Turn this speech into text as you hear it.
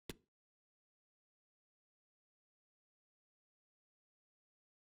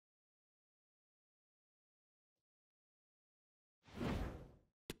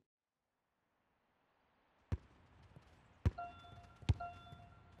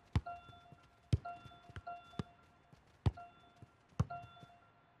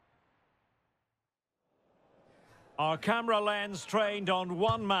Our camera lens trained on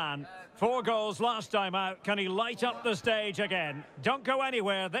one man. 4 goals last time out. Can he light up the stage again? Don't go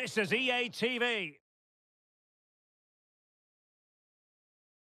anywhere. This is EA TV.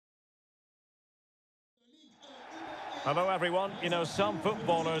 Hello everyone. You know, some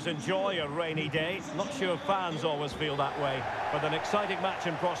footballers enjoy a rainy day. Not sure fans always feel that way, but an exciting match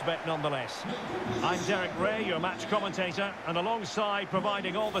in prospect nonetheless. I'm Derek Ray, your match commentator, and alongside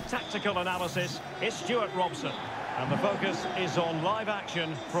providing all the tactical analysis is Stuart Robson. And the focus is on live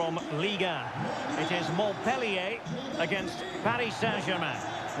action from Ligue 1. It is Montpellier against Paris Saint-Germain.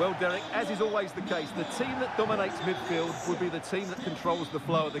 Well, Derek, as is always the case, the team that dominates midfield will be the team that controls the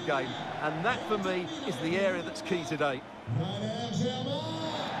flow of the game. And that, for me, is the area that's key today.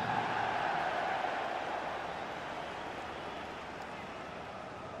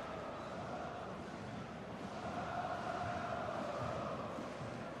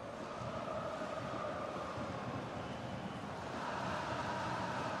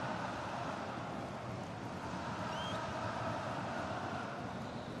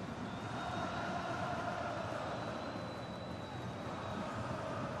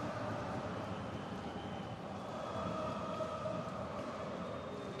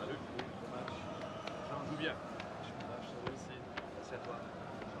 Bien. C'est à toi.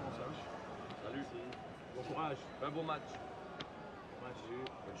 Salut. Bon courage. Un bon match. Bonne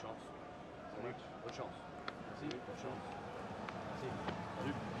chance. Salut. Bonne chance. Merci. Bonne chance. Merci.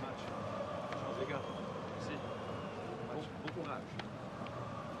 Salut. Bon match. Bonne chance les gars. Merci. Bon courage.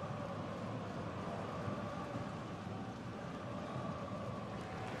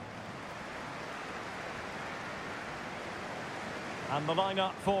 And the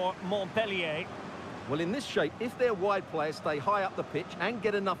lineup for Montpellier. Well, in this shape, if their wide players stay high up the pitch and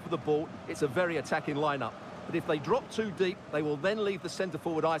get enough of the ball, it's a very attacking lineup. But if they drop too deep, they will then leave the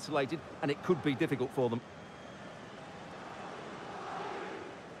centre-forward isolated, and it could be difficult for them.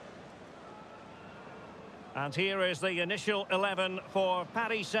 And here is the initial 11 for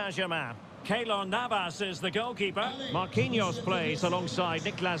Paris Saint-Germain. Keylor Navas is the goalkeeper. Marquinhos plays alongside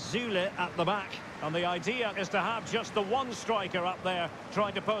Niklas Zule at the back. And the idea is to have just the one striker up there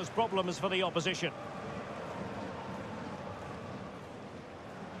trying to pose problems for the opposition.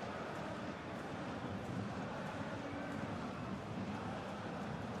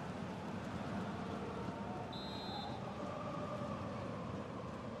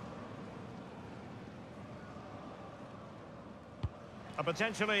 A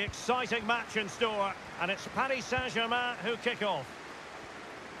potentially exciting match in store, and it's Paris Saint-Germain who kick off.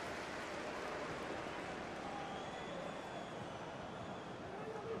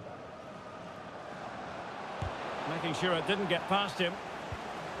 Making sure it didn't get past him.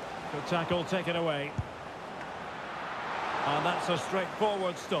 Good tackle taken away. And that's a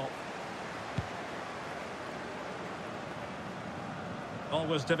straightforward stop.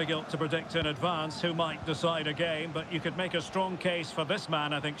 Always difficult to predict in advance who might decide a game, but you could make a strong case for this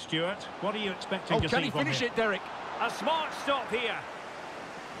man, I think, Stuart. What are you expecting to see from him? Can he finish it, Derek? A smart stop here.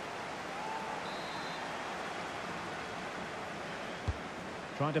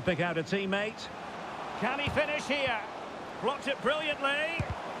 Trying to pick out a teammate. Can he finish here? Blocked it brilliantly.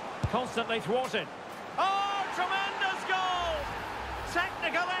 Constantly thwarted. Oh, tremendous goal!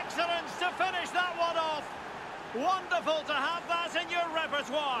 Technical excellence to finish that one off. Wonderful to have that in your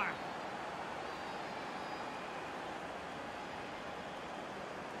repertoire.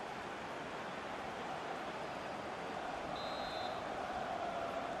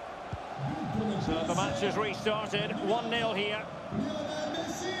 So the match is restarted. 1-0 here.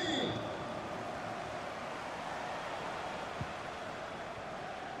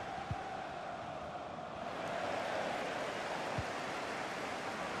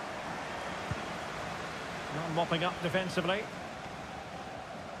 Mopping up defensively.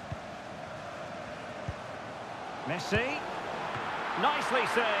 Messi. Nicely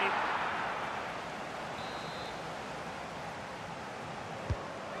saved.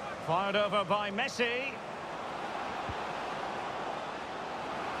 Fired over by Messi.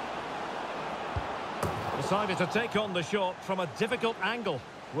 Decided to take on the shot from a difficult angle.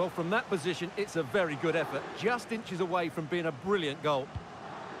 Well, from that position, it's a very good effort. Just inches away from being a brilliant goal.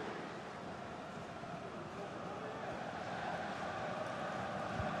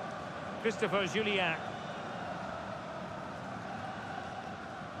 Christopher Julian.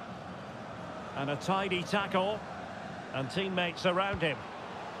 And a tidy tackle. And teammates around him.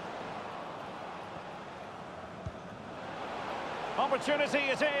 Opportunity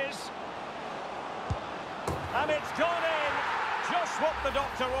it is. And it's gone in. Just what the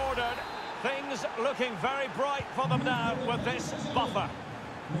doctor ordered. Things looking very bright for them now with this buffer.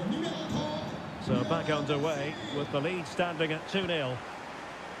 So back underway with the lead standing at 2-0.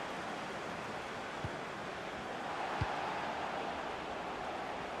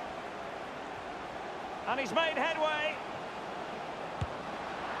 And he's made headway.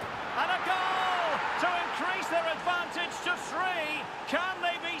 And a goal to increase their advantage to 3. Can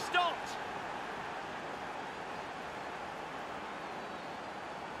they be stopped?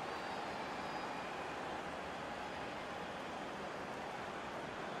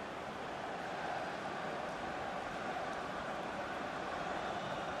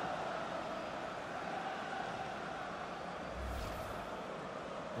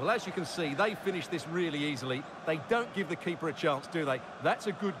 Well, as you can see, they finish this really easily. They don't give the keeper a chance, do they? That's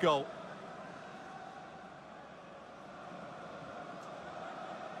a good goal.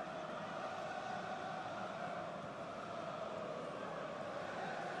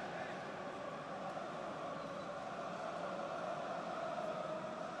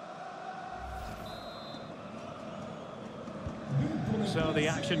 So the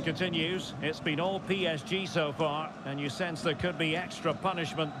action continues. It's been all PSG so far, and you sense there could be extra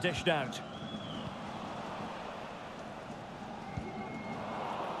punishment dished out.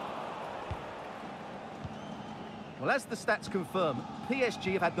 Well, as the stats confirm,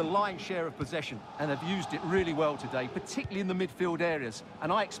 PSG have had the lion's share of possession and have used it really well today, particularly in the midfield areas,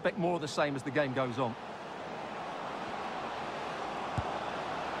 and I expect more of the same as the game goes on.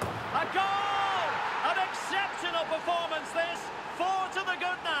 A goal! An exceptional performance this! 4 to the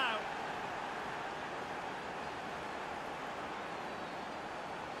good now.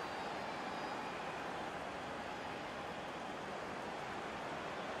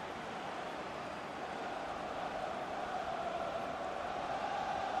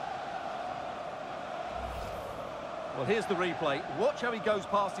 Well, here's the replay. Watch how he goes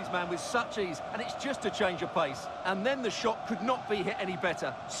past his man with such ease, and it's just a change of pace. And then the shot could not be hit any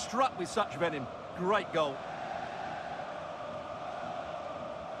better. Struck with such venom. Great goal.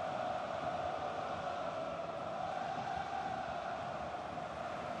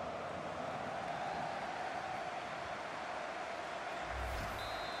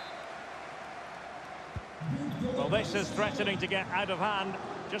 Well, this is threatening to get out of hand.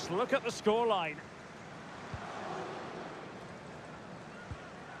 Just look at the scoreline.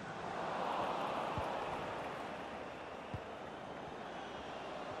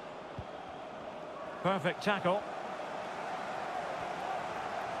 Perfect tackle.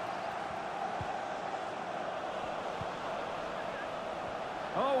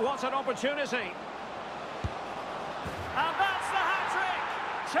 Oh, what an opportunity. And that's the hat-trick!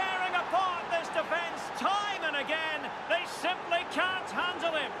 Tearing apart this defence time and again. They simply can't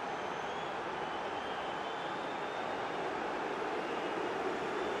handle him.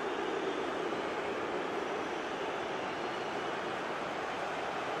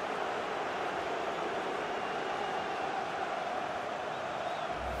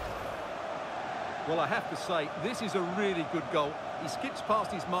 Well, I have to say, this is a really good goal. He skips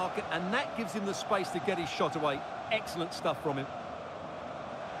past his marker, and that gives him the space to get his shot away. Excellent stuff from him.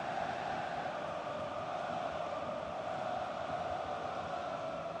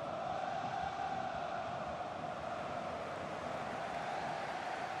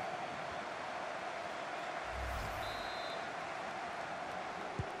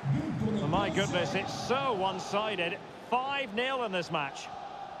 Oh, my goodness, it's so one-sided. 5-0 in this match.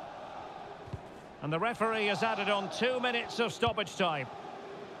 And the referee has added on 2 minutes of stoppage time.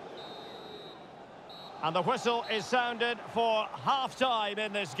 And the whistle is sounded for half-time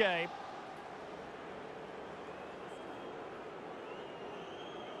in this game.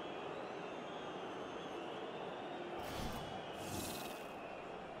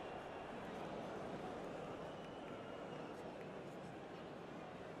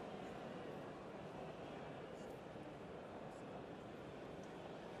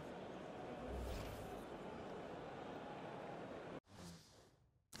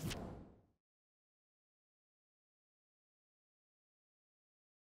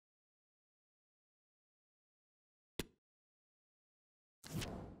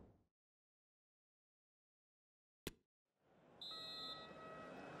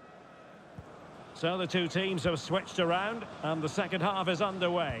 So the two teams have switched around and the second half is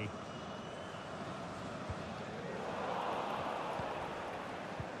underway.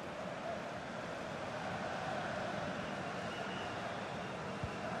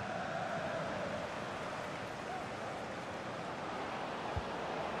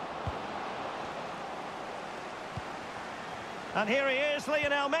 And here he is,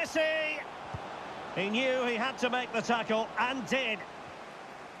 Lionel Messi. He knew he had to make the tackle and did.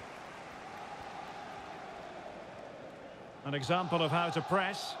 An example of how to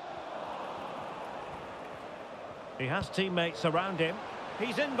press. He has teammates around him.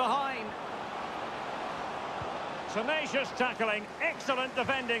 He's in behind. Tenacious tackling. Excellent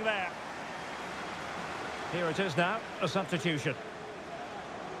defending there. Here it is now, a substitution.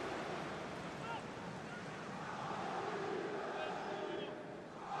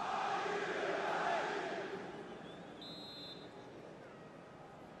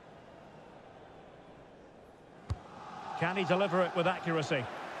 Can he deliver it with accuracy?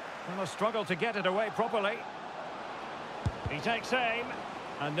 Well, a struggle to get it away properly. He takes aim,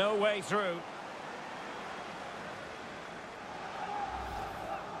 and no way through.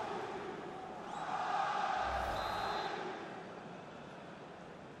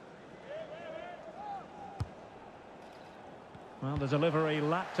 Well, the delivery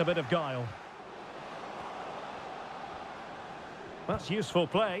lacked a bit of guile. That's useful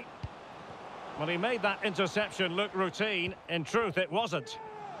play. Well, he made that interception look routine. In truth, it wasn't.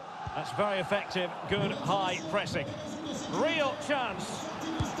 That's very effective. Good high pressing. Real chance.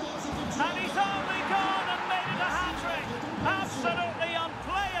 And he's only gone and made it a hat-trick. Absolutely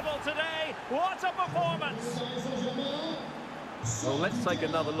unplayable today. What a performance. Well, let's take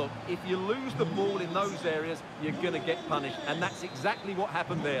another look. If you lose the ball in those areas, you're going to get punished. And that's exactly what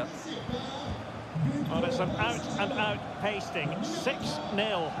happened there. Well, it's an out-and-out pasting.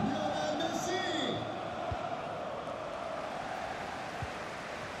 6-0.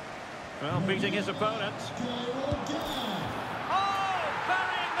 Well, beating his opponent. Oh,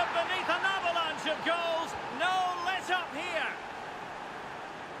 burying them beneath an avalanche of goals. No let-up here.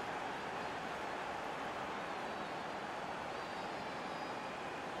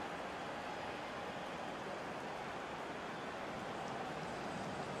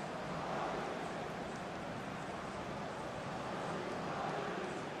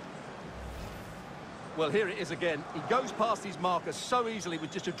 Well, here it is again. He goes past his marker so easily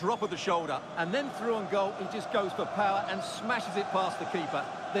with just a drop of the shoulder. And then through on goal, he just goes for power and smashes it past the keeper.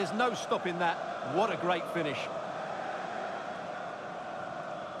 There's no stopping that. What a great finish.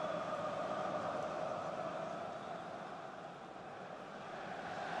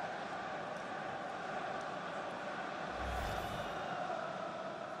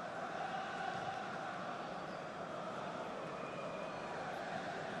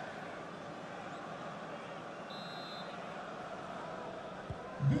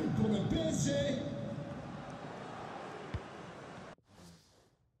 But pour le PSG.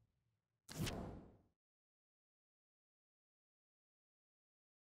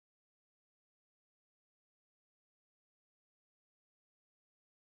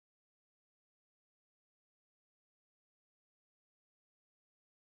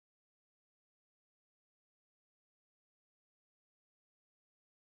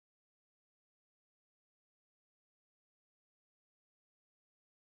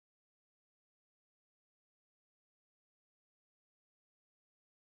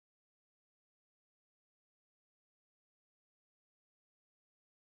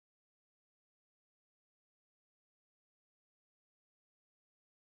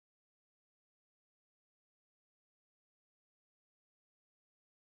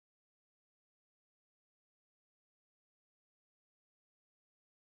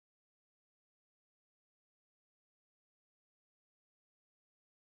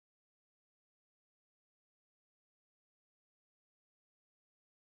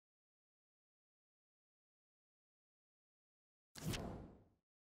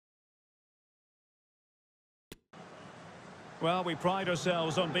 Well, we pride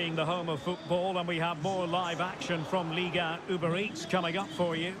ourselves on being the home of football, and we have more live action from Liga Uber Eats coming up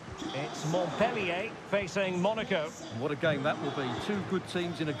for you. It's Montpellier facing Monaco. What a game that will be. Two good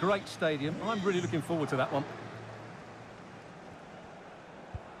teams in a great stadium. I'm really looking forward to that one.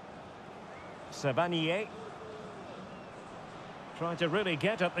 Savanier. Trying to really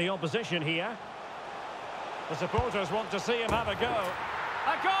get at the opposition here. The supporters want to see him have a go.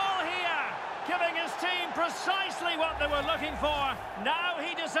 A goal here! Giving his team precisely what they were looking for. Now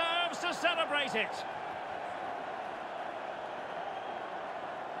he deserves to celebrate it.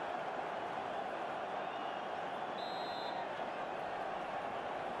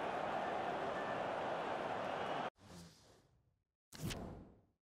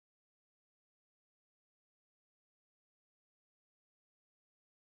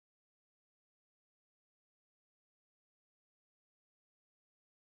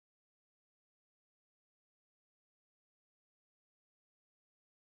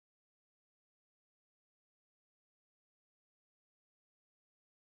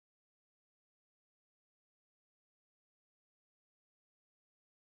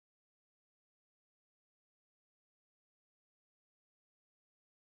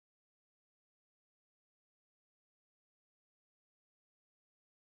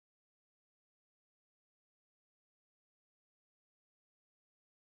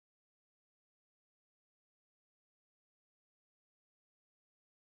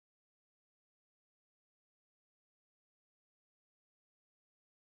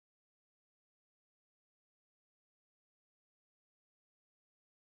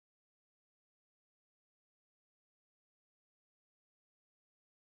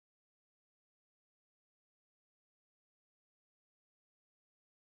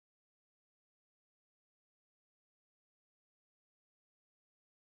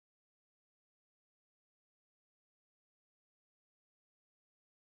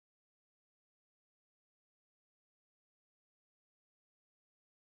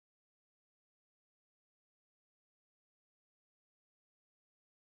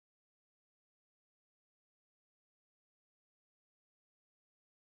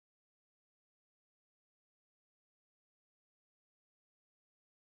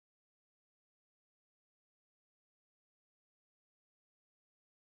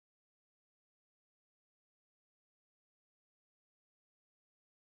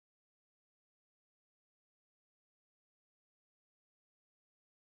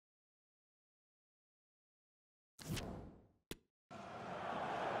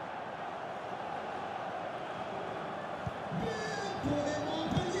 pour les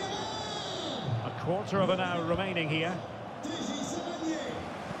Montpelier. A quarter of an hour remaining here.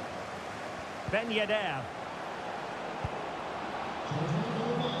 Ben Yedder.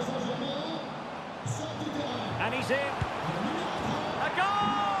 And he's in. A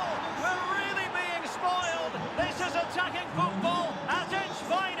goal! We're really being spoiled. This is attacking football at its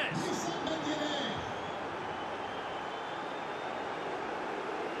finest.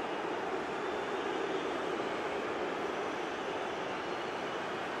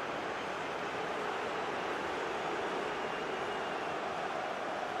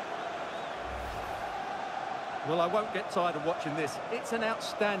 Well, I won't get tired of watching this. It's an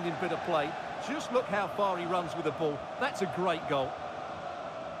outstanding bit of play. Just look how far he runs with the ball. That's a great goal.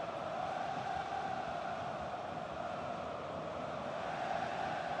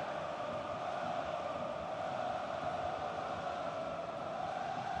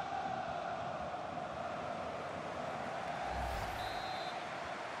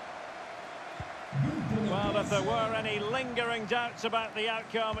 Well, if there were any lingering doubts about the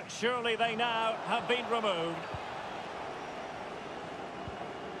outcome, surely they now have been removed.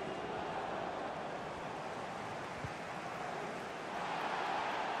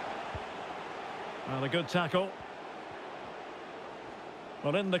 Well, a good tackle.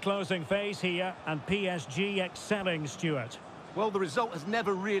 Well, in the closing phase here, and PSG excelling, Stuart. Well, the result has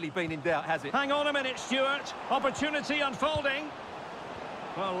never really been in doubt, has it? Hang on a minute, Stuart. Opportunity unfolding.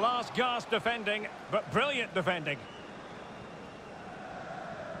 Well, last gasp defending, but brilliant defending.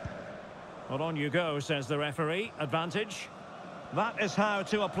 Well, on you go, says the referee. Advantage. That is how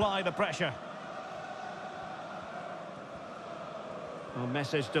to apply the pressure. A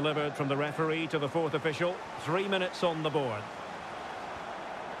message delivered from the referee to the fourth official. 3 minutes on the board.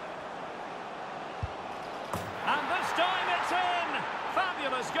 And this time it's in!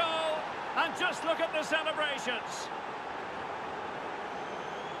 Fabulous goal! And just look at the celebrations.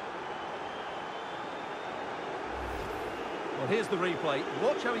 Well, here's the replay.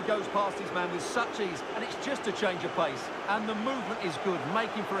 Watch how he goes past his man with such ease, and it's just a change of pace. And the movement is good,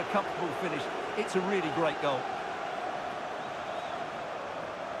 making for a comfortable finish. It's a really great goal.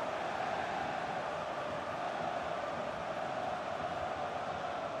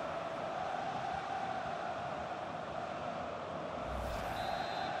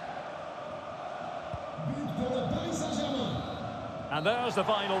 But pour le Paris Saint-Germain. And there's the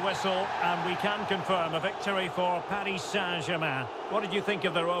final whistle, and we can confirm a victory for Paris Saint-Germain. What did you think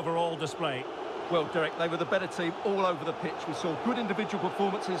of their overall display? Well, Derek, they were the better team all over the pitch. We saw good individual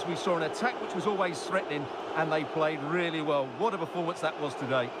performances. We saw an attack which was always threatening, and they played really well. What a performance that was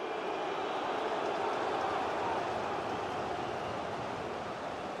today.